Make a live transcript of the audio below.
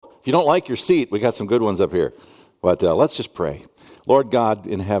if you don't like your seat, we got some good ones up here. But let's just pray. Lord God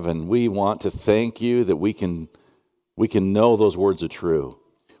in heaven, we want to thank you that we can know those words are true.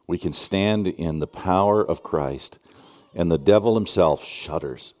 We can stand in the power of Christ, and the devil himself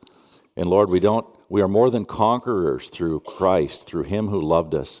shudders. And Lord, we are more than conquerors through Christ, through him who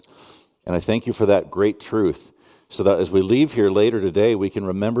loved us. And I thank you for that great truth, so that as we leave here later today, we can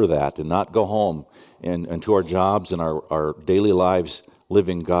remember that and not go home and to our jobs and our daily lives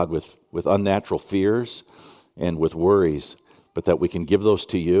living, God, with unnatural fears and with worries, but that we can give those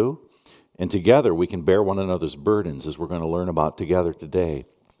to you, and together we can bear one another's burdens, as we're going to learn about together today.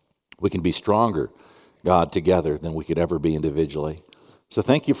 We can be stronger, God, together than we could ever be individually. So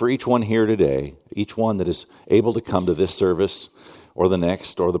thank you for each one here today, each one that is able to come to this service or the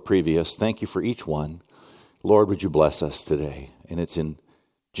next or the previous. Thank you for each one. Lord, would you bless us today? And it's in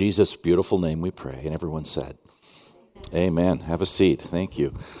Jesus' beautiful name we pray. And everyone said, amen. Have a seat. Thank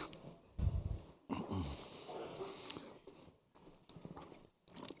you.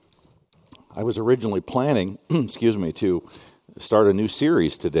 I was originally planning, to start a new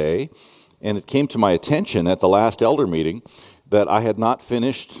series today, and it came to my attention at the last elder meeting that I had not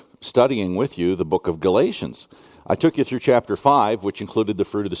finished studying with you the book of Galatians. I took you through chapter 5, which included the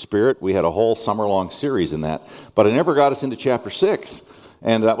fruit of the Spirit. We had a whole summer-long series in that, but I never got us into chapter 6,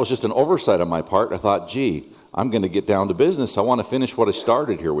 and that was just an oversight on my part. I thought, I'm going to get down to business. I want to finish what I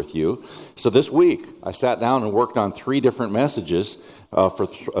started here with you. So this week, I sat down and worked on 3 different messages for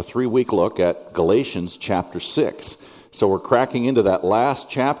a 3-week look at Galatians chapter 6. So we're cracking into that last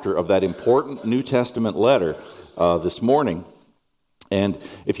chapter of that important New Testament letter this morning. And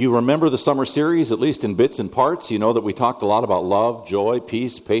if you remember the summer series, at least in bits and parts, you know that we talked a lot about love, joy,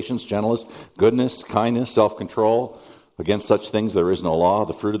 peace, patience, gentleness, goodness, kindness, self-control. Against such things there is no law,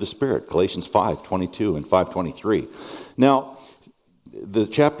 the fruit of the Spirit, Galatians 5:22 and 5:23. Now, the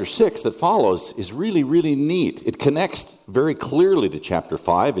chapter 6 that follows is really, really neat. It connects very clearly to chapter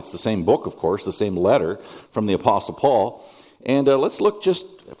 5. It's the same book, of course, the same letter from the Apostle Paul. And let's look just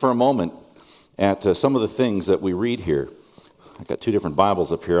for a moment at some of the things that we read here. I've got 2 different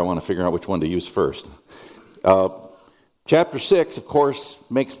Bibles up here. I want to figure out which one to use first. Chapter 6, of course,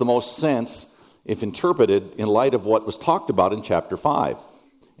 makes the most sense if interpreted in light of what was talked about in chapter 5.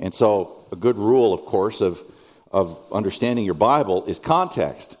 And so a good rule, of course, of understanding your Bible is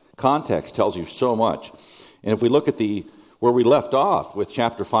context. Context tells you so much. And if we look at where we left off with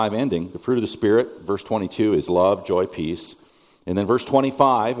chapter 5 ending, the fruit of the Spirit, verse 22 is love, joy, peace. And then verse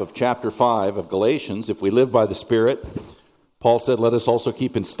 25 of chapter 5 of Galatians, if we live by the Spirit, Paul said, let us also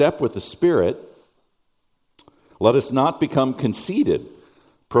keep in step with the Spirit. Let us not become conceited,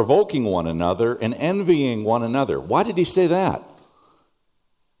 provoking one another and envying one another. Why did he say that?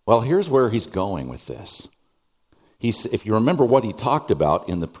 Well, here's where he's going with this. If you remember what he talked about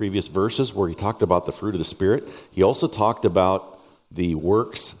in the previous verses where he talked about the fruit of the Spirit, he also talked about the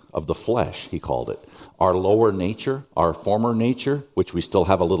works of the flesh, he called it. Our lower nature, our former nature, which we still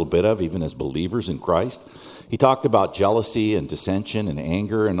have a little bit of even as believers in Christ. He talked about jealousy and dissension and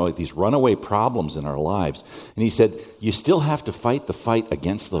anger and like these runaway problems in our lives. And he said, you still have to fight the fight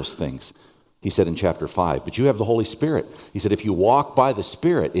against those things. He said in chapter 5, but you have the Holy Spirit. He said, if you walk by the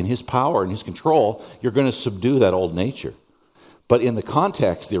Spirit in his power and his control, you're going to subdue that old nature. But in the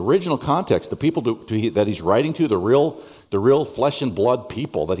context, the original context, the people that he's writing to, the real flesh and blood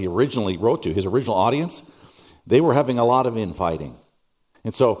people that he originally wrote to, his original audience, they were having a lot of infighting.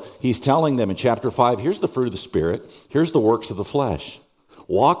 And so he's telling them in chapter 5, here's the fruit of the Spirit, here's the works of the flesh.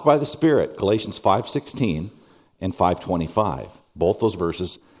 Walk by the Spirit, Galatians 5:16 and 5:25. Both those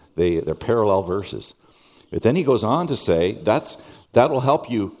verses, they're parallel verses. But then he goes on to say, that'll help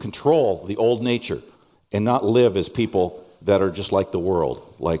you control the old nature and not live as people that are just like the world,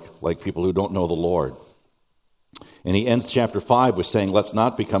 like people who don't know the Lord. And he ends chapter 5 with saying, let's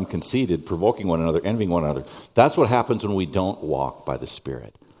not become conceited, provoking one another, envying one another. That's what happens when we don't walk by the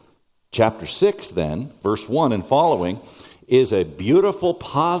Spirit. Chapter 6 then, verse 1 and following, is a beautiful,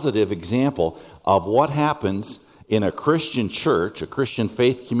 positive example of what happens in a Christian church, a Christian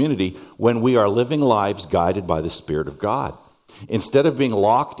faith community, when we are living lives guided by the Spirit of God. Instead of being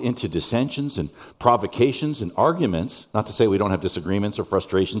locked into dissensions and provocations and arguments, not to say we don't have disagreements or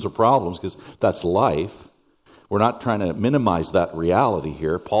frustrations or problems, because that's life. We're not trying to minimize that reality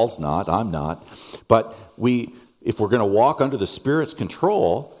here. Paul's not, I'm not. But if we're going to walk under the Spirit's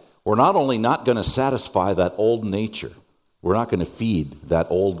control, we're not only not going to satisfy that old nature, we're not going to feed that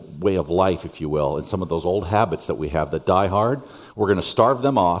old way of life, if you will, and some of those old habits that we have that die hard. We're going to starve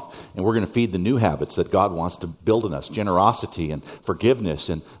them off, and we're going to feed the new habits that God wants to build in us, generosity and forgiveness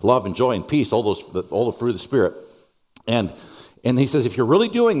and love and joy and peace, all the fruit of the Spirit. And And he says, if you're really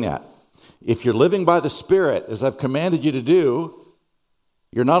doing that, if you're living by the Spirit, as I've commanded you to do,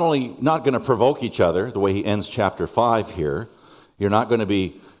 you're not only not going to provoke each other, the way he ends chapter 5 here, you're not going to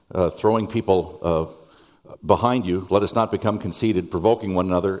be throwing people behind you. Let us not become conceited, provoking one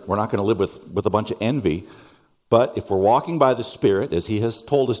another. We're not going to live with a bunch of envy. But if we're walking by the Spirit, as he has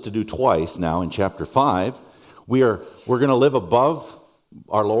told us to do twice now in chapter 5, we're going to live above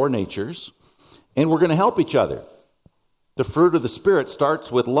our lower natures, and we're going to help each other. The fruit of the Spirit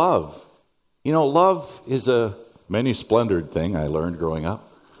starts with love. You know, love is a many-splendored thing I learned growing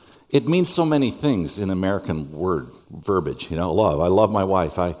up. It means so many things in American verbiage. You know, love. I love my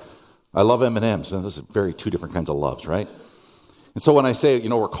wife. I love M&Ms. Those are two different kinds of loves, right? And so when I say,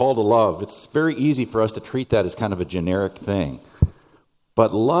 we're called to love, it's very easy for us to treat that as kind of a generic thing.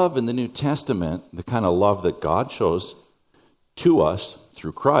 But love in the New Testament, the kind of love that God shows to us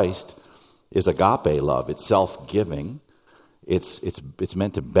through Christ, is agape love. It's self-giving. It's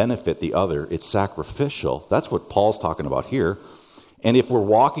meant to benefit the other. It's sacrificial. That's what Paul's talking about here. And if we're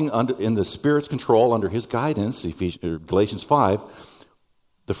walking in the Spirit's control, under his guidance, Galatians 5,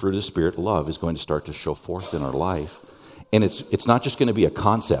 the fruit of the Spirit, love, is going to start to show forth in our life. And it's not just going to be a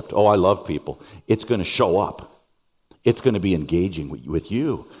concept, I love people. It's going to show up. It's going to be engaging with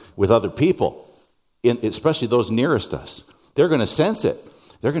you, with other people, especially those nearest us. They're going to sense it.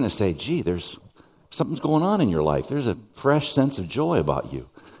 They're going to say, gee, there's something's going on in your life. There's a fresh sense of joy about you,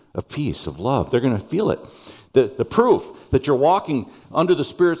 of peace, of love. They're going to feel it. The proof that you're walking under the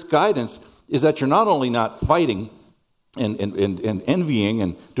Spirit's guidance is that you're not only not fighting and envying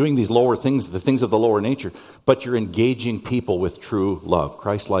and doing these lower things, the things of the lower nature, but you're engaging people with true love,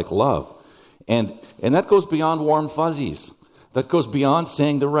 Christ-like love. And that goes beyond warm fuzzies. That goes beyond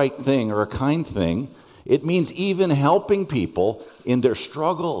saying the right thing or a kind thing. It means even helping people in their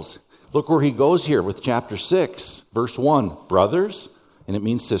struggles. Look where he goes here with chapter 6, verse 1. Brothers, and it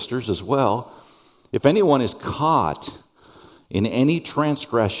means sisters as well, if anyone is caught in any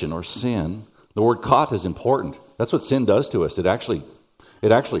transgression or sin, the word caught is important. That's what sin does to us. It actually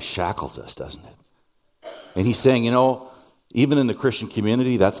shackles us, doesn't it? And he's saying, even in the Christian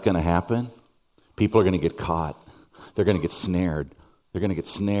community, that's going to happen. People are going to get caught. They're going to get snared. They're going to get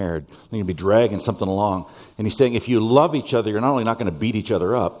snared. They're going to be dragging something along. And he's saying, if you love each other, you're not only not going to beat each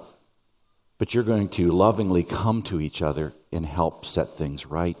other up, but you're going to lovingly come to each other and help set things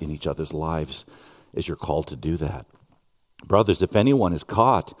right in each other's lives as you're called to do that. Brothers, if anyone is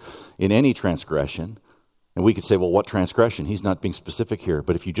caught in any transgression, and we could say, well, what transgression? He's not being specific here.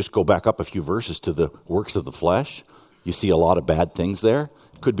 But if you just go back up a few verses to the works of the flesh, you see a lot of bad things there.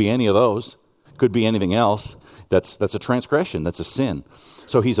 Could be any of those. Could be anything else. That's a transgression. That's a sin.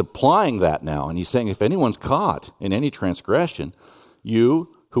 So he's applying that now. And he's saying, if anyone's caught in any transgression,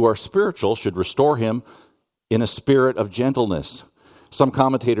 you who are spiritual should restore him in a spirit of gentleness. Some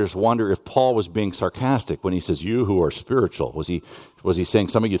commentators wonder if Paul was being sarcastic when he says, you who are spiritual. Was he saying,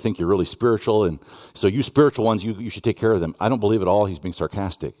 some of you think you're really spiritual, and so you spiritual ones, you should take care of them? I don't believe at all he's being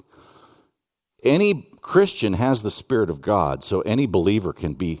sarcastic. Any Christian has the Spirit of God, so any believer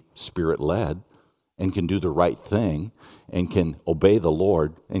can be Spirit-led and can do the right thing and can obey the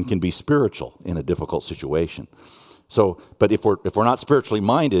Lord and can be spiritual in a difficult situation. But if we're not spiritually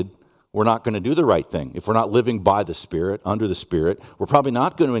minded, we're not going to do the right thing. If we're not living by the Spirit, under the Spirit, we're probably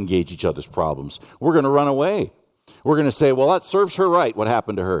not going to engage each other's problems. We're going to run away. We're going to say, well, that serves her right, what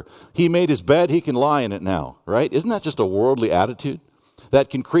happened to her. He made his bed, he can lie in it now, right? Isn't that just a worldly attitude that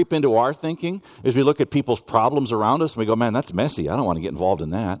can creep into our thinking as we look at people's problems around us and we go, man, that's messy. I don't want to get involved in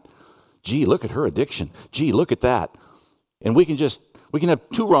that. Gee, look at her addiction. Gee, look at that. And we can have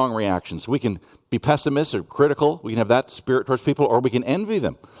two wrong reactions. We can be pessimists or critical. We can have that spirit towards people, or we can envy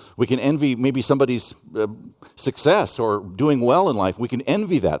them. We can envy maybe somebody's success or doing well in life. We can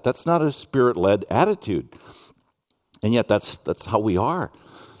envy that. That's not a Spirit-led attitude. And yet that's how we are.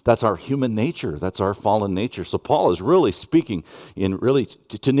 That's our human nature. That's our fallen nature. So Paul is really speaking in really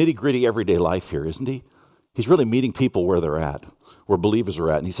to nitty-gritty everyday life here, isn't he? He's really meeting people where they're at, where believers are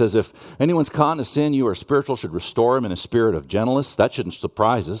at. And he says, if anyone's caught in a sin, you are spiritual, should restore him in a spirit of gentleness. That shouldn't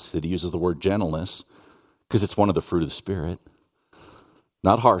surprise us that he uses the word gentleness, because it's one of the fruit of the Spirit.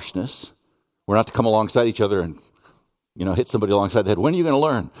 Not harshness. We're not to come alongside each other and, hit somebody alongside the head. When are you going to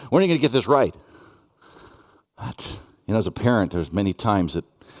learn? When are you going to get this right? But, as a parent, there's many times that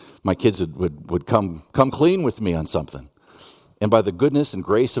my kids would come clean with me on something. And by the goodness and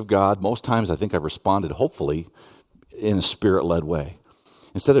grace of God, most times I think I've responded, hopefully, in a Spirit-led way.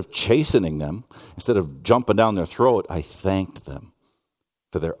 Instead of chastening them, instead of jumping down their throat, I thanked them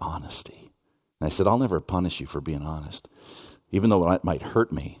for their honesty. And I said, I'll never punish you for being honest. Even though it might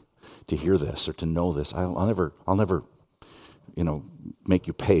hurt me to hear this or to know this, I'll never make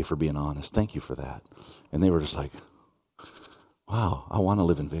you pay for being honest. Thank you for that. And they were just like, wow, I want to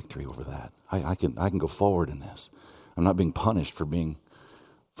live in victory over that. I can go forward in this. I'm not being punished for being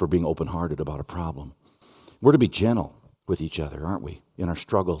open-hearted about a problem. We're to be gentle with each other, aren't we, in our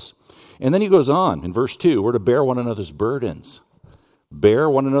struggles? And then he goes on in verse 2, we're to bear one another's burdens. Bear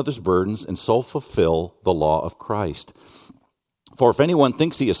one another's burdens and so fulfill the law of Christ. For if anyone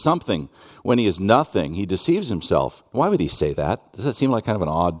thinks he is something when he is nothing, he deceives himself. Why would he say that? Does that seem like kind of an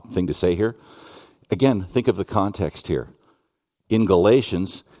odd thing to say here? Again, think of the context here. In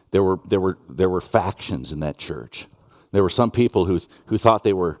Galatians, there were factions in that church. There were some people who thought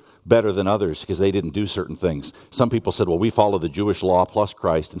they were better than others because they didn't do certain things. Some people said, well, we follow the Jewish law plus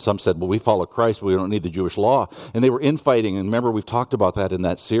Christ. And some said, well, we follow Christ, but we don't need the Jewish law. And they were infighting. And remember, we've talked about that in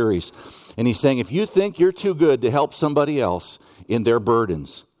that series. And he's saying, if you think you're too good to help somebody else in their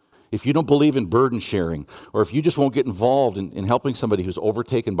burdens, if you don't believe in burden sharing, or if you just won't get involved in helping somebody who's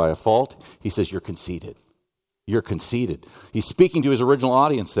overtaken by a fault, he says, you're conceited. You're conceited. He's speaking to his original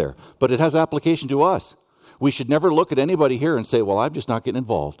audience there, but it has application to us. We should never look at anybody here and say, well, I'm just not getting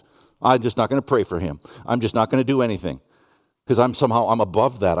involved. I'm just not going to pray for him. I'm just not going to do anything because I'm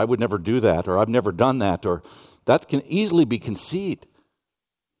above that. I would never do that, or I've never done that, or that can easily be conceit,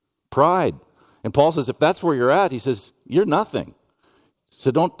 pride. And Paul says, if that's where you're at, he says, you're nothing.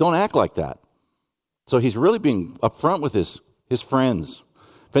 So don't act like that. So he's really being upfront with his friends.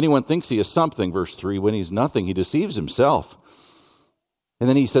 If anyone thinks he is something, verse 3, when he's nothing, he deceives himself. And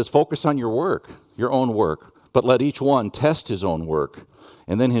then he says, focus on your work, your own work, but let each one test his own work.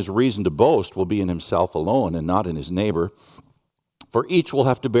 And then his reason to boast will be in himself alone and not in his neighbor. For each will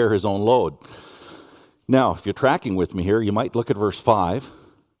have to bear his own load. Now, if you're tracking with me here, you might look at verse 5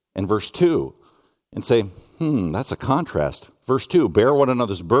 and verse 2 and say, that's a contrast. Verse 2, bear one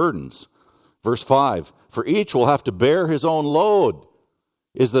another's burdens. Verse 5, for each will have to bear his own load.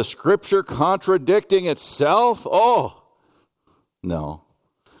 Is the scripture contradicting itself? Oh, no.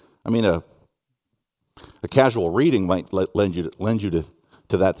 I mean, a casual reading might lend you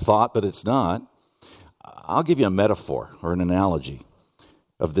to that thought, but it's not. I'll give you a metaphor or an analogy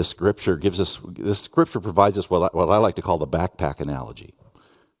of this scripture. This scripture provides us what I like to call the backpack analogy.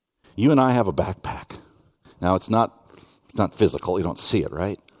 You and I have a backpack. Now, it's not physical. You don't see it,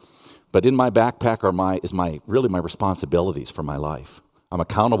 right? But in my backpack is my responsibilities for my life. I'm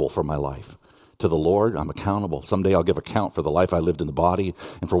accountable for my life. To the Lord, I'm accountable. Someday I'll give account for the life I lived in the body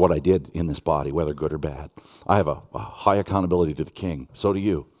and for what I did in this body, whether good or bad. I have a high accountability to the King. So do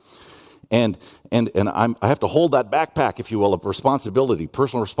you. And I have to hold that backpack, if you will, of responsibility,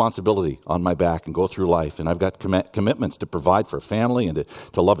 personal responsibility on my back and go through life. And I've got commitments to provide for a family and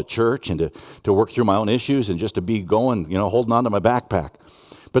to love a church and to work through my own issues and just to be going, holding on to my backpack.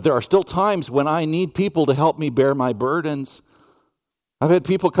 But there are still times when I need people to help me bear my burdens. I've had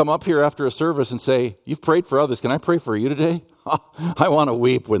people come up here after a service and say, you've prayed for others. Can I pray for you today? I want to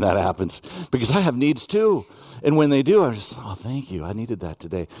weep when that happens because I have needs too. And when they do, I'm just, thank you. I needed that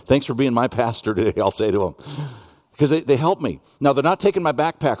today. Thanks for being my pastor today, I'll say to them. Because they help me. Now, they're not taking my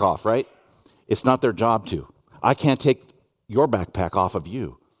backpack off, right? It's not their job to. I can't take your backpack off of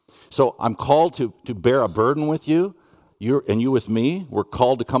you. So I'm called to bear a burden with you. You with me, we're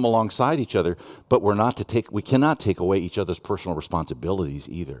called to come alongside each other, but we cannot take away each other's personal responsibilities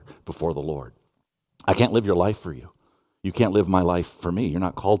either before the Lord. I can't live your life for you. You can't live my life for me. You're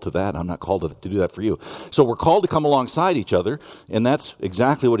not called to that. I'm not called to do that for you. So we're called to come alongside each other, and that's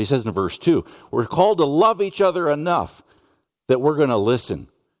exactly what he says in verse 2. We're called to love each other enough that we're going to listen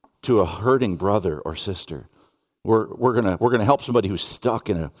to a hurting brother or sister. We're gonna help somebody who's stuck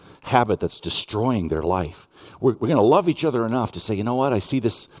in a habit that's destroying their life. We're going to love each other enough to say, you know what, I see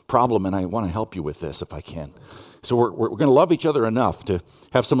this problem and I want to help you with this if I can. So we're going to love each other enough to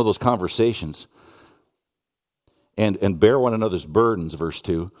have some of those conversations and bear one another's burdens, verse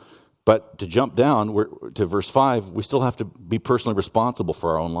 2. But to jump down to verse 5, we still have to be personally responsible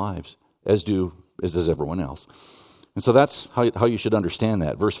for our own lives, as does everyone else. And so that's how you should understand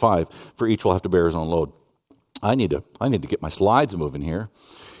that. Verse 5, for each will have to bear his own load. I need to get my slides moving here.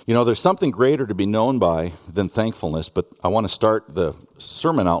 There's something greater to be known by than thankfulness, but I want to start the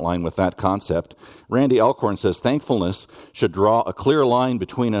sermon outline with that concept. Randy Alcorn says, thankfulness should draw a clear line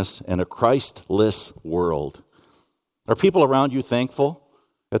between us and a Christless world. Are people around you thankful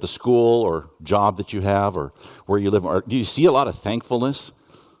at the school or job that you have or where you live? Or do you see a lot of thankfulness?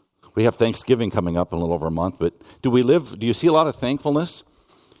 We have Thanksgiving coming up in a little over a month, but do you see a lot of thankfulness?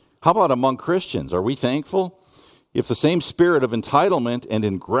 How about among Christians? Are we thankful? If the same spirit of entitlement and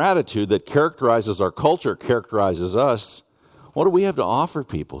ingratitude that characterizes our culture characterizes us, what do we have to offer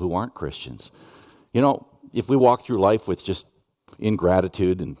people who aren't Christians? If we walk through life with just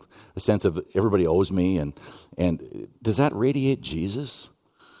ingratitude and a sense of everybody owes me. And does that radiate Jesus?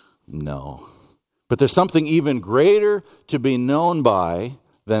 No. But there's something even greater to be known by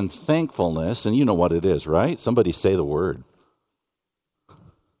than thankfulness. And you know what it is, right? Somebody say the word.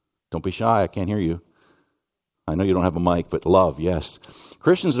 Don't be shy. I can't hear you. I know you don't have a mic, but love, yes.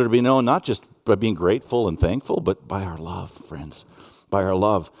 Christians are to be known not just by being grateful and thankful, but by our love, friends, by our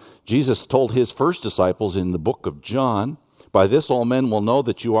love. Jesus told his first disciples in the book of John, "By this all men will know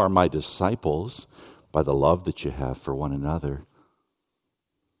that you are my disciples, by the love that you have for one another."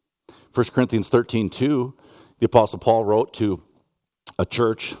 1 Corinthians 13:2, the Apostle Paul wrote to a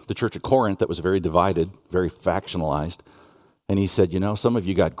church, the church of Corinth, that was very divided, very factionalized. And he said, some of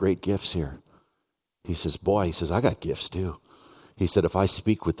you got great gifts here. He says, I got gifts too. He said, if I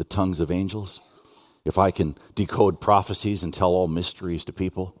speak with the tongues of angels, if I can decode prophecies and tell all mysteries to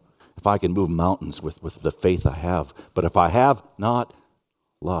people, if I can move mountains with the faith I have, but if I have not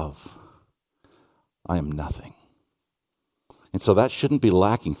love, I am nothing. And so that shouldn't be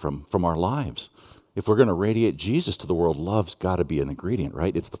lacking from our lives. If we're going to radiate Jesus to the world, love's got to be an ingredient,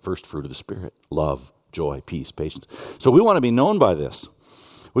 right? It's the first fruit of the Spirit. Love, joy, peace, patience. So we want to be known by this.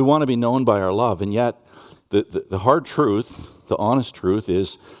 We want to be known by our love. And yet, the hard truth, the honest truth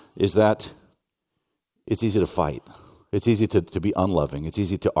is that it's easy to fight. It's easy to be unloving. It's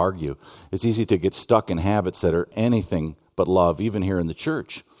easy to argue. It's easy to get stuck in habits that are anything but love, even here in the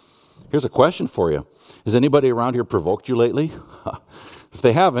church. Here's a question for you. Has anybody around here provoked you lately? If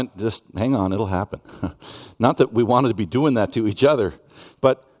they haven't, just hang on, it'll happen. Not that we wanted to be doing that to each other,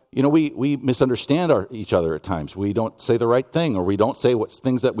 but we misunderstand each other at times. We don't say the right thing, or we don't say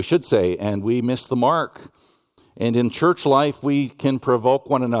things that we should say, and we miss the mark. And in church life, we can provoke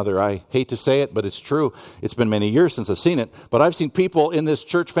one another. I hate to say it, but it's true. It's been many years since I've seen it, but I've seen people in this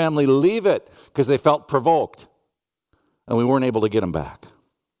church family leave it because they felt provoked, and we weren't able to get them back.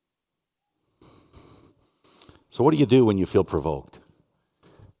 So what do you do when you feel provoked?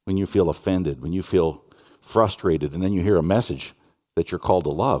 When you feel offended, when you feel frustrated, and then you hear a message that you're called to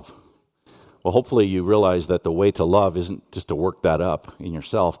love? Well, hopefully you realize that the way to love isn't just to work that up in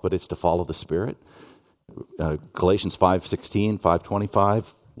yourself, but it's to follow the Spirit. Galatians 5:16,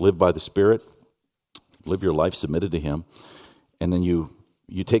 5:25, live by the Spirit, live your life submitted to Him, and then you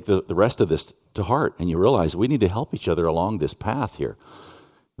take the rest of this to heart, and you realize we need to help each other along this path here.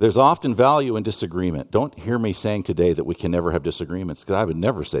 There's often value in disagreement. Don't hear me saying today that we can never have disagreements, because I would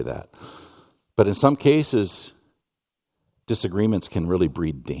never say that. But in some cases, disagreements can really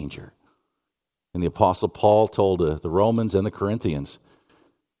breed danger. And the Apostle Paul told the Romans and the Corinthians,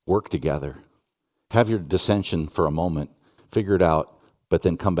 work together. Have your dissension for a moment, figure it out, but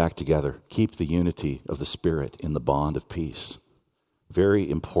then come back together. Keep the unity of the Spirit in the bond of peace. Very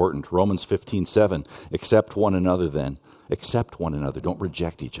important. Romans 15:7, accept one another then. Accept one another. Don't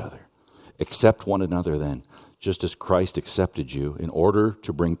reject each other. Accept one another then, just as Christ accepted you in order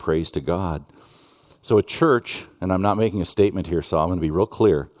to bring praise to God. So a church, and I'm not making a statement here, so I'm going to be real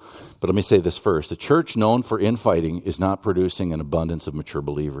clear, but let me say this first. A church known for infighting is not producing an abundance of mature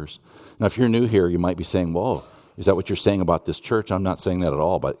believers. Now, if you're new here, you might be saying, whoa, is that what you're saying about this church? I'm not saying that at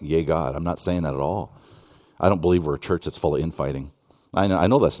all, but yay, God, I'm not saying that at all. I don't believe we're a church that's full of infighting. I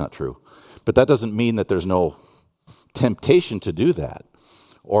know that's not true. But that doesn't mean that there's no temptation to do that,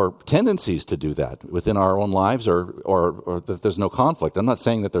 or tendencies to do that within our own lives, or that there's no conflict. I'm not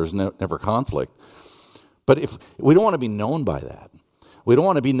saying that there's never conflict. But if we don't want to be known by that. We don't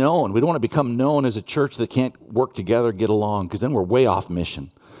want to be known. We don't want to become known as a church that can't work together, get along, because then we're way off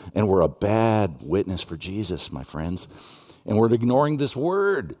mission. And we're a bad witness for Jesus, my friends. And we're ignoring this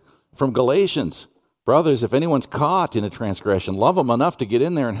word from Galatians. Brothers, if anyone's caught in a transgression, love them enough to get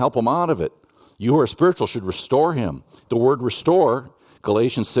in there and help them out of it. You who are spiritual should restore him. The word restore,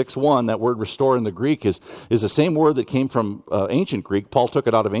 Galatians 6:1, that word restore in the Greek is the same word that came from ancient Greek. Paul took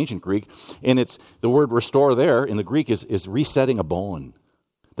it out of ancient Greek. And it's the word restore there in the Greek is resetting a bone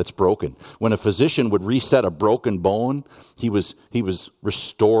that's broken. When a physician would reset a broken bone, he was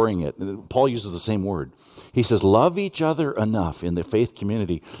restoring it. Paul uses the same word. He says, love each other enough in the faith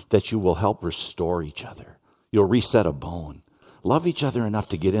community that you will help restore each other. You'll reset a bone. Love each other enough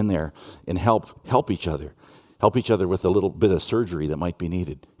to get in there and help each other. Help each other with a little bit of surgery that might be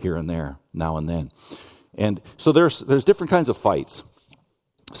needed here and there, now and then. And so there's different kinds of fights.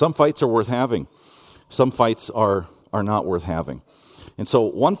 Some fights are worth having. Some fights are not worth having. And so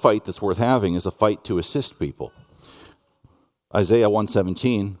one fight that's worth having is a fight to assist people. Isaiah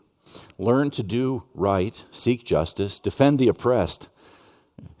 1:17, learn to do right, seek justice, defend the oppressed,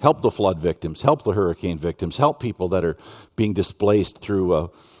 help the flood victims, help the hurricane victims, help people that are being displaced through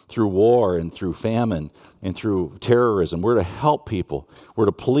through war and through famine and through terrorism. We're to help people. We're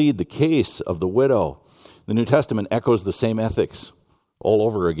to plead the case of the widow. The New Testament echoes the same ethics all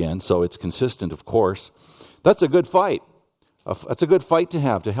over again, so it's consistent, of course. That's a good fight. That's a good fight to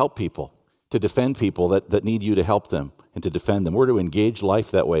have, to help people, to defend people that need you to help them and to defend them. We're to engage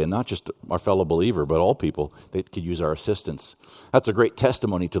life that way, and not just our fellow believer, but all people that could use our assistance. That's a great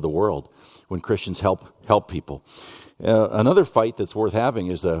testimony to the world when Christians help people. Another fight that's worth having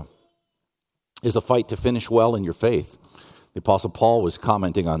is a fight to finish well in your faith. The Apostle Paul was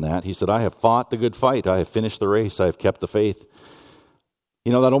commenting on that. He said, I have fought the good fight. I have finished the race. I have kept the faith.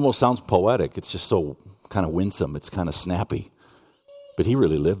 You know, that almost sounds poetic. It's just so kind of winsome. It's kind of snappy. But he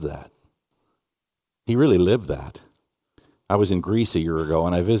really lived that. He really lived that. I was in Greece a year ago,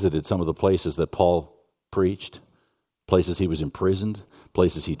 and I visited some of the places that Paul preached, places he was imprisoned,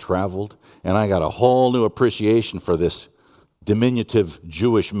 places he traveled, and I got a whole new appreciation for this diminutive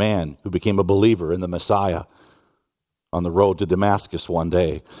Jewish man who became a believer in the Messiah on the road to Damascus one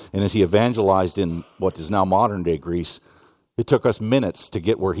day. And as he evangelized in what is now modern-day Greece, it took us minutes to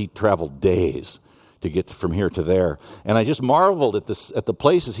get where he traveled days to get from here to there. And I just marveled at the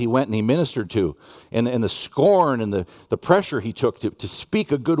places he went and he ministered to, and the scorn and the pressure he took to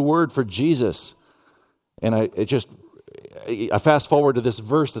speak a good word for Jesus. And I fast forward to this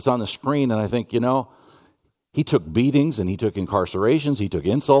verse that's on the screen, and I think, you know, he took beatings and he took incarcerations, he took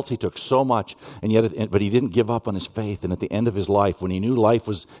insults, he took so much, but he didn't give up on his faith. And at the end of his life, when he knew life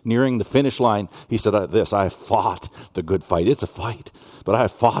was nearing the finish line, he said I have fought the good fight. It's a fight, but I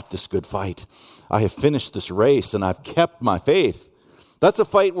have fought this good fight. I have finished this race and I've kept my faith. That's a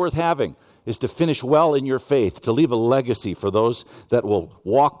fight worth having, is to finish well in your faith, to leave a legacy for those that will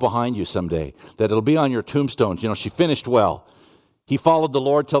walk behind you someday, that it'll be on your tombstones. You know, she finished well. He followed the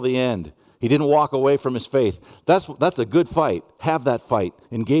Lord till the end. He didn't walk away from his faith. That's a good fight. Have that fight.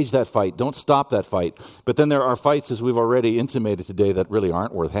 Engage that fight. Don't stop that fight. But then there are fights, as we've already intimated today, that really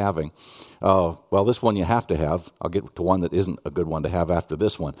aren't worth having. Well, this one you have to have. I'll get to one that isn't a good one to have after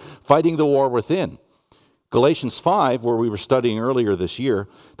this one. Fighting the war within. Galatians 5, where we were studying earlier this year,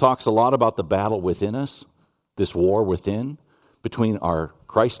 talks a lot about the battle within us, this war within, between our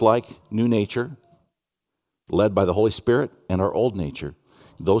Christ-like new nature, led by the Holy Spirit, and our old nature.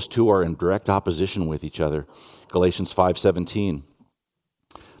 Those two are in direct opposition with each other. Galatians 5:17.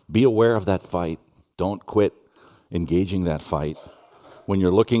 Be aware of that fight. Don't quit engaging that fight. When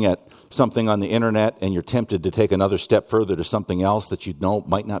you're looking at something on the internet and you're tempted to take another step further to something else that you know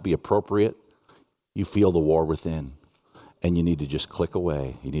might not be appropriate, you feel the war within. And you need to just click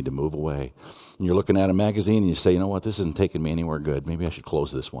away. You need to move away. And you're looking at a magazine and you say, you know what, this isn't taking me anywhere good. Maybe I should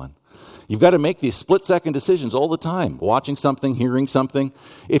close this one. You've got to make these split-second decisions all the time, watching something, hearing something.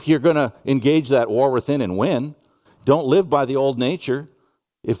 If you're going to engage that war within and win, don't live by the old nature.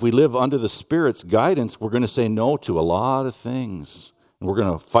 If we live under the Spirit's guidance, we're going to say no to a lot of things. And we're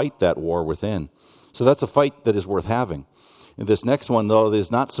going to fight that war within. So that's a fight that is worth having. And this next one, though,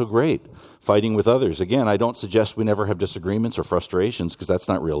 is not so great, fighting with others. Again, I don't suggest we never have disagreements or frustrations, because that's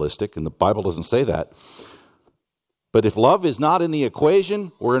not realistic, and the Bible doesn't say that. But if love is not in the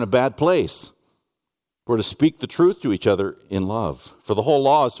equation, we're in a bad place. We're to speak the truth to each other in love. For the whole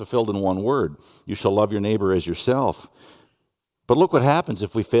law is fulfilled in one word. You shall love your neighbor as yourself. But look what happens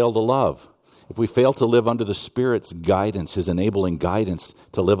if we fail to love. If we fail to live under the Spirit's guidance, His enabling guidance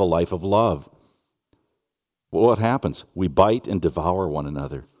to live a life of love. Well, what happens? We bite and devour one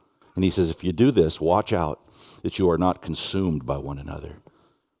another. And He says, if you do this, watch out that you are not consumed by one another.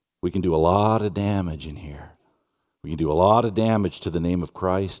 We can do a lot of damage in here. We can do a lot of damage to the name of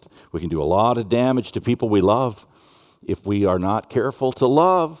Christ. We can do a lot of damage to people we love if we are not careful to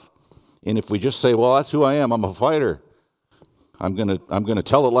love. And if we just say, well, that's who I am. I'm a fighter. I'm going to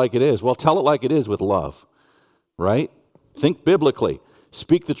tell it like it is. Well, tell it like it is with love, right? Think biblically.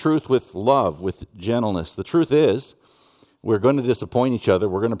 Speak the truth with love, with gentleness. The truth is, we're going to disappoint each other.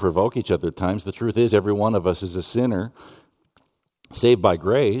 We're going to provoke each other at times. The truth is, every one of us is a sinner, saved by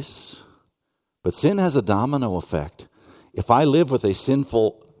grace. But sin has a domino effect. If I live with a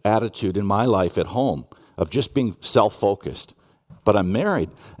sinful attitude in my life at home of just being self-focused, but I'm married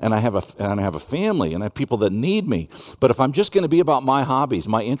and I have a family and I have people that need me, but if I'm just going to be about my hobbies,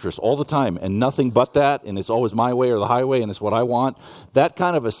 my interests all the time and nothing but that, and it's always my way or the highway and it's what I want, that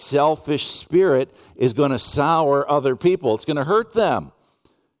kind of a selfish spirit is going to sour other people. It's going to hurt them.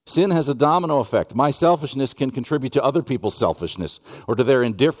 Sin has a domino effect. My selfishness can contribute to other people's selfishness or to their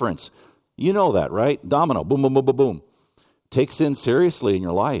indifference. You know that, right? Domino, boom, boom, boom, boom, boom. Take sin seriously in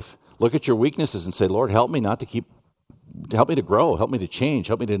your life. Look at your weaknesses and say, Lord, help me to grow, help me to change,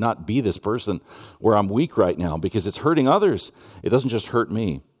 help me to not be this person where I'm weak right now, because it's hurting others. It doesn't just hurt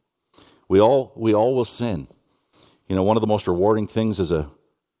me. We all will sin. You know, one of the most rewarding things as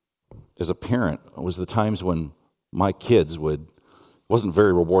a parent was the times when my kids wasn't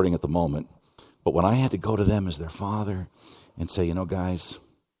very rewarding at the moment, but when I had to go to them as their father and say, you know, guys,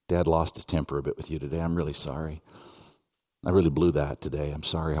 Dad lost his temper a bit with you today. I'm really sorry. I really blew that today. I'm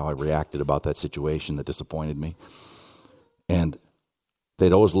sorry how I reacted about that situation that disappointed me. And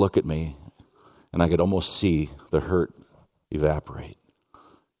they'd always look at me, and I could almost see the hurt evaporate.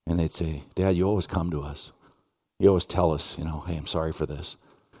 And they'd say, Dad, you always come to us. You always tell us, you know, hey, I'm sorry for this.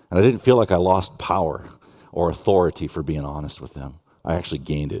 And I didn't feel like I lost power or authority for being honest with them. I actually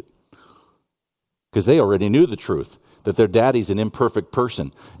gained it. Because they already knew the truth, that their daddy's an imperfect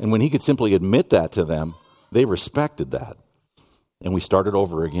person. And when he could simply admit that to them, they respected that. And we started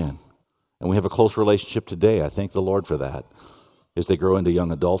over again. And we have a close relationship today. I thank the Lord for that as they grow into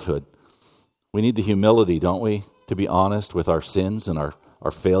young adulthood. We need the humility, don't we, to be honest with our sins and our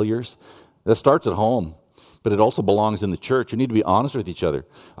failures. That starts at home, but it also belongs in the church. We need to be honest with each other.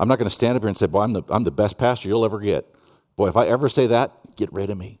 I'm not going to stand up here and say, boy, I'm the best pastor you'll ever get. Boy, if I ever say that, get rid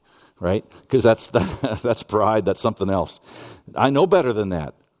of me, right? Because that's pride, that's something else. I know better than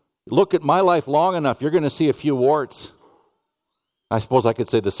that. Look at my life long enough, you're going to see a few warts. I suppose I could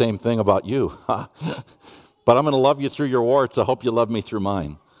say the same thing about you. But I'm going to love you through your warts. I hope you love me through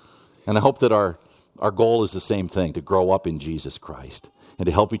mine. And I hope that our goal is the same thing, to grow up in Jesus Christ and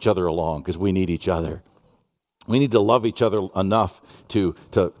to help each other along, because we need each other. We need to love each other enough to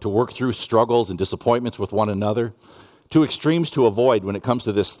work through struggles and disappointments with one another. Two extremes to avoid when it comes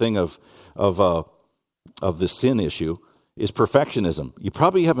to this thing of the sin issue is perfectionism. You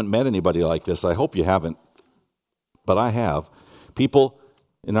probably haven't met anybody like this. I hope you haven't, but I have. People,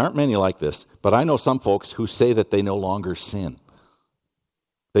 and aren't many like this, but I know some folks who say that they no longer sin.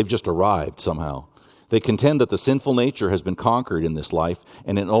 They've just arrived somehow. They contend that the sinful nature has been conquered in this life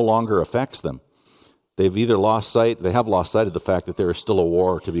and it no longer affects them. They have lost sight of the fact that there is still a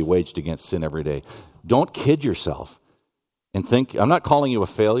war to be waged against sin every day. Don't kid yourself and think, I'm not calling you a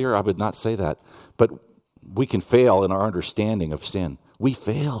failure, I would not say that, but we can fail in our understanding of sin. We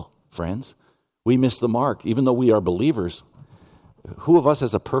fail, friends. We miss the mark. Even though we are believers, who of us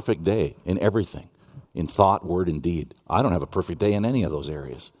has a perfect day in everything? In thought, word, and deed. I don't have a perfect day in any of those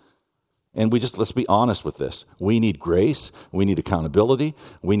areas. And let's be honest with this. We need grace. We need accountability.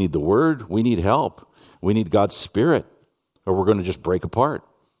 We need the word. We need help. We need God's Spirit, or we're going to just break apart.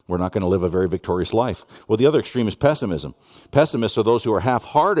 We're not going to live a very victorious life. Well, the other extreme is pessimism. Pessimists are those who are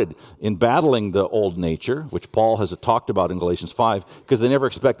half-hearted in battling the old nature, which Paul has talked about in Galatians 5, because they never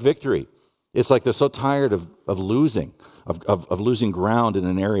expect victory. It's like they're so tired of losing, of losing ground in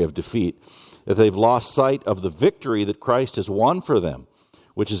an area of defeat, that they've lost sight of the victory that Christ has won for them,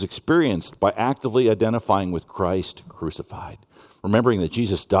 which is experienced by actively identifying with Christ crucified. Remembering that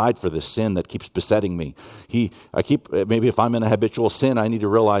Jesus died for this sin that keeps besetting me. Maybe if I'm in a habitual sin, I need to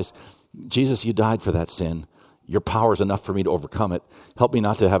realize, Jesus, you died for that sin. Your power is enough for me to overcome it. Help me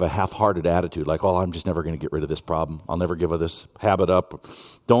not to have a half-hearted attitude, like, oh, I'm just never going to get rid of this problem. I'll never give this habit up.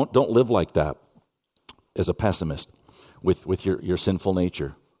 Don't live like that as a pessimist with your sinful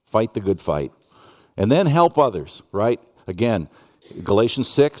nature. Fight the good fight. And then help others, right? Again, Galatians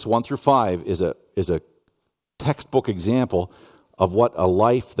 6, 1 through 5 is a textbook example of what a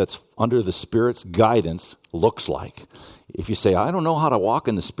life that's under the Spirit's guidance looks like. If you say, I don't know how to walk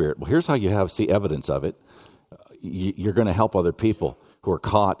in the Spirit, well, here's how you see evidence of it. You're going to help other people who are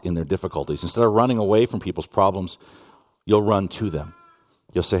caught in their difficulties. Instead of running away from people's problems, you'll run to them.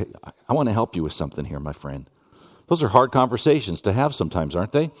 You'll say, I want to help you with something here, my friend. Those are hard conversations to have sometimes,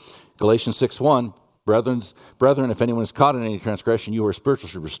 aren't they? Galatians 6:1, Brethren, if anyone is caught in any transgression, you who are spiritual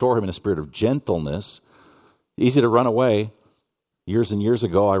should restore him in a spirit of gentleness. Easy to run away. Years and years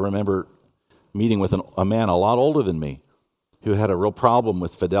ago, I remember meeting with a man a lot older than me who had a real problem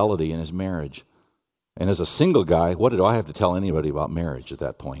with fidelity in his marriage. And as a single guy, what did I have to tell anybody about marriage at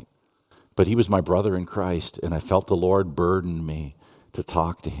that point? But he was my brother in Christ, and I felt the Lord burden me to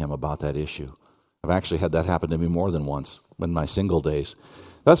talk to him about that issue. I've actually had that happen to me more than once in my single days.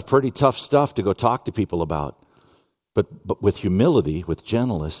 That's pretty tough stuff to go talk to people about. But with humility, with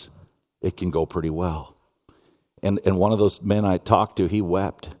gentleness, it can go pretty well. And one of those men I talked to, he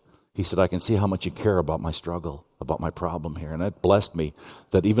wept. He said, I can see how much you care about my struggle, about my problem here. And that blessed me,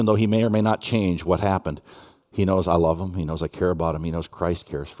 that even though he may or may not change what happened, he knows I love him. He knows I care about him. He knows Christ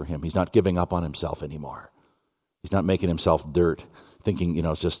cares for him. He's not giving up on himself anymore. He's not making himself dirt, thinking,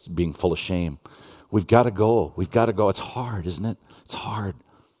 it's just being full of shame. We've got to go. We've got to go. It's hard, isn't it? It's hard.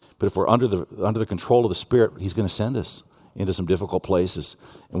 But if we're under the control of the Spirit, he's going to send us into some difficult places.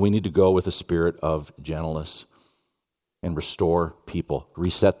 And we need to go with a spirit of gentleness. and restore people,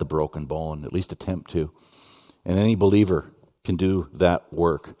 reset the broken bone, at least attempt to. And any believer can do that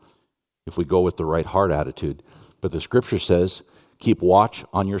work if we go with the right heart attitude. But the scripture says, keep watch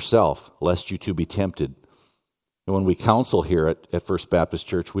on yourself, lest you too be tempted. And when we counsel here at First Baptist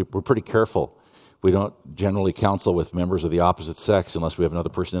Church, we're pretty careful. We don't generally counsel with members of the opposite sex unless we have another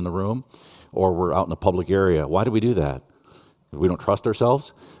person in the room or we're out in a public area. Why do we do that? We don't trust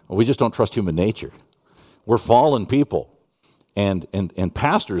ourselves? Well, we just don't trust human nature. We're fallen people. And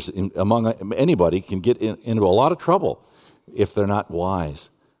pastors among anybody can get into a lot of trouble if they're not wise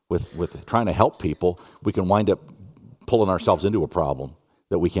with trying to help people. We can wind up pulling ourselves into a problem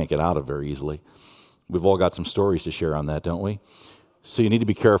that we can't get out of very easily. We've all got some stories to share on that, don't we? So you need to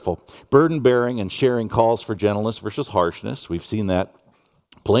be careful. Burden bearing and sharing calls for gentleness versus harshness. We've seen that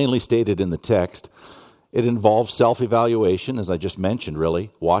plainly stated in the text. It involves self-evaluation, as I just mentioned,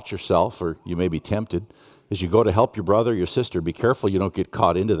 really. Watch yourself, or you may be tempted. As you go to help your brother or your sister, be careful you don't get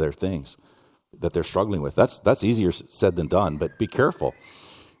caught into their things that they're struggling with. That's easier said than done, but be careful.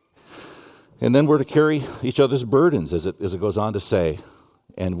 And then we're to carry each other's burdens, as it goes on to say.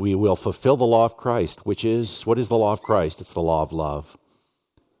 And we will fulfill the law of Christ, which is, what is the law of Christ? It's the law of love.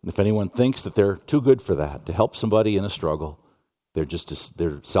 And if anyone thinks that they're too good for that, to help somebody in a struggle, they're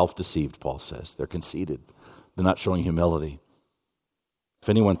self-deceived, Paul says. They're conceited. They're not showing humility. If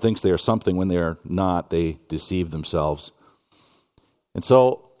anyone thinks they are something when they are not, they deceive themselves. And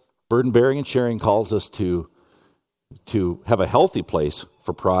so, burden bearing and sharing calls us to have a healthy place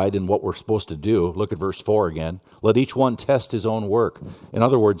for pride in what we're supposed to do. Look at verse 4 again. Let each one test his own work. In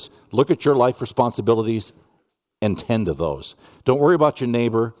other words, look at your life responsibilities and tend to those. Don't worry about your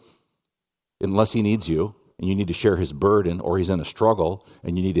neighbor unless he needs you and you need to share his burden, or he's in a struggle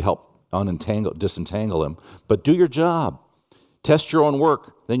and you need to help disentangle him. But do your job. Test your own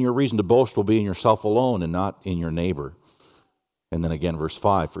work. Then your reason to boast will be in yourself alone and not in your neighbor. And then again, verse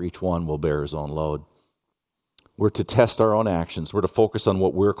 5, for each one will bear his own load. We're to test our own actions. We're to focus on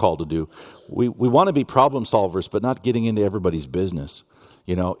what we're called to do. We want to be problem solvers, but not getting into everybody's business,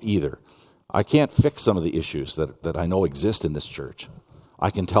 either. I can't fix some of the issues that I know exist in this church. I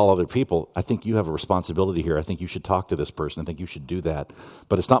can tell other people, I think you have a responsibility here. I think you should talk to this person. I think you should do that.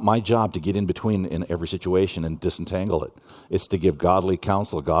 But it's not my job to get in between in every situation and disentangle it. It's to give godly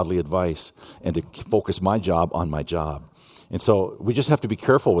counsel, godly advice, and to focus my job on my job. And so we just have to be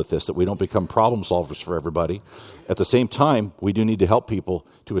careful with this, that we don't become problem solvers for everybody. At the same time, we do need to help people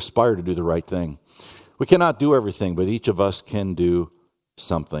to aspire to do the right thing. We cannot do everything, but each of us can do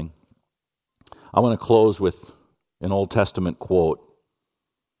something. I want to close with an Old Testament quote.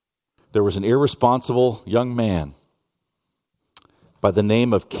 There was an irresponsible young man by the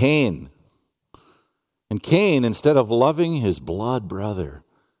name of Cain. And Cain, instead of loving his blood brother,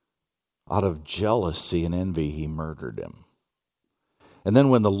 out of jealousy and envy, he murdered him. And then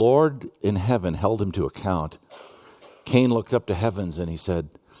when the Lord in heaven held him to account, Cain looked up to heavens and he said,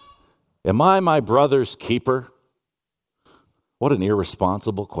 am I my brother's keeper? What an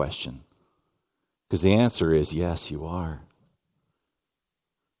irresponsible question. Because the answer is, yes, you are.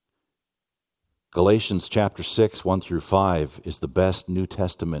 Galatians chapter 6, 1 through 5 is the best New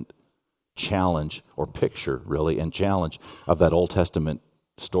Testament challenge, or picture really, and challenge of that Old Testament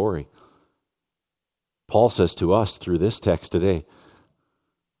story. Paul says to us through this text today,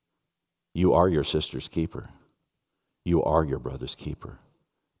 you are your sister's keeper. You are your brother's keeper.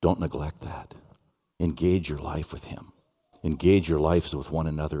 Don't neglect that. Engage your life with him. Engage your lives with one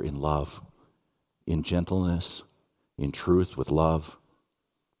another in love, in gentleness, in truth with love.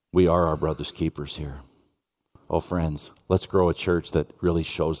 We are our brother's keepers here. Oh, friends, let's grow a church that really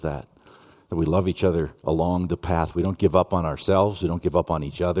shows that we love each other along the path. We don't give up on ourselves. We don't give up on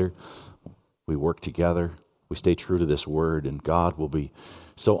each other. We work together. We stay true to this word, and God will be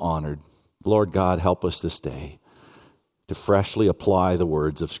so honored. Lord God, help us this day to freshly apply the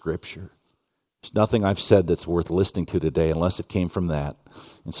words of Scripture. There's nothing I've said that's worth listening to today unless it came from that.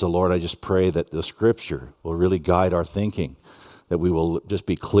 And so, Lord, I just pray that the Scripture will really guide our thinking, that we will just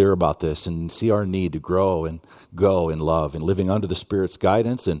be clear about this and see our need to grow and go in love and living under the Spirit's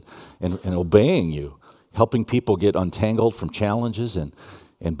guidance and obeying you, helping people get untangled from challenges and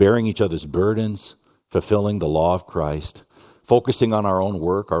bearing each other's burdens, fulfilling the law of Christ, focusing on our own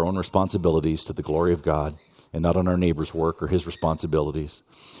work, our own responsibilities to the glory of God, and not on our neighbor's work or his responsibilities.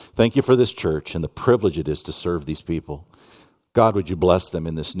 Thank you for this church and the privilege it is to serve these people. God, would you bless them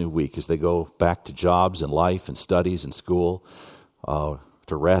in this new week as they go back to jobs and life and studies and school,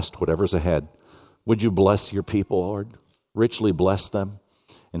 to rest, whatever's ahead. Would you bless your people, Lord? Richly bless them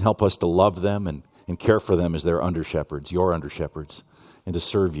and help us to love them and care for them as their under-shepherds, your under-shepherds, and to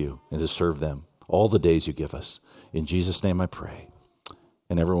serve you and to serve them all the days you give us. In Jesus' name I pray.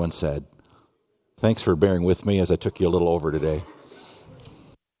 And everyone said, thanks for bearing with me as I took you a little over today.